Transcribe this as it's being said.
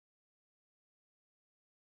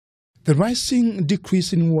The rising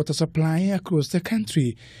decrease in water supply across the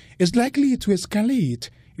country is likely to escalate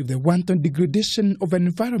if the wanton degradation of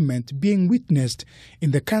environment being witnessed in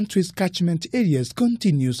the country's catchment areas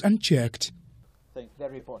continues unchecked. Thank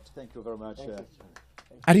you very much.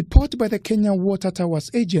 A report by the Kenya Water Towers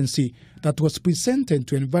Agency that was presented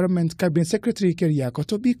to Environment Cabinet Secretary Keriako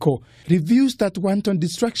Tobiko reveals that wanton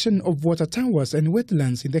destruction of water towers and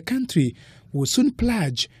wetlands in the country will soon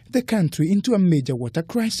plunge the country into a major water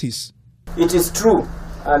crisis. It is true,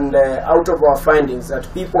 and out of our findings,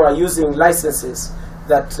 that people are using licenses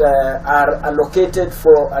that are allocated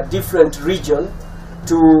for a different region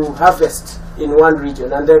to harvest in one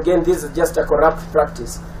region. And again, this is just a corrupt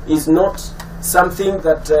practice. It's not something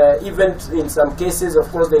that even in some cases, of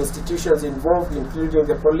course, the institutions involved, including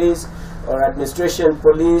the police or administration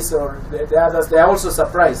police or the others, they are also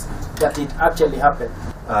surprised that it actually happened.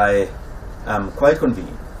 I am quite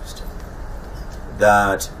convinced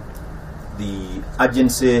that the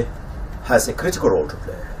agency has a critical role to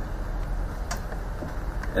play.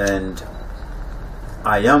 And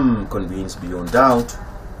I am convinced beyond doubt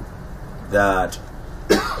that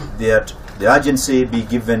the agency be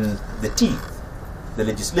given the teeth, the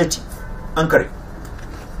legislative anchoring,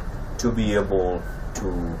 to be able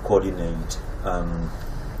to coordinate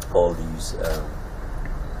all these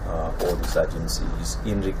agencies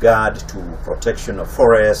in regard to protection of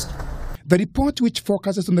forest. The report, which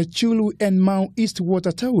focuses on the Chulu and Mau East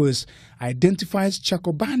water towers, identifies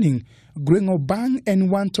charcoal burning, growing of bang and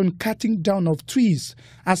wanton cutting down of trees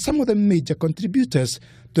as some of the major contributors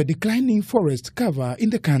to a declining forest cover in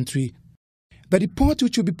the country. The report,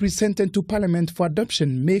 which will be presented to Parliament for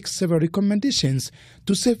adoption, makes several recommendations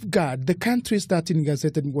to safeguard the country's 13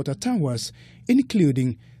 gazetted water towers,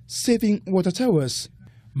 including saving water towers,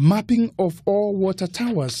 mapping of all water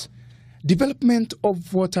towers, development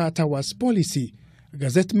of water towers policy,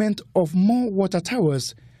 gazettement of more water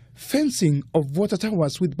towers, fencing of water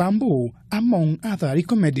towers with bamboo, among other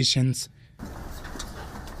recommendations.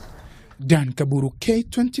 Dan Kaburu,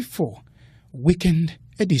 K24, Weekend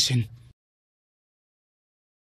Edition.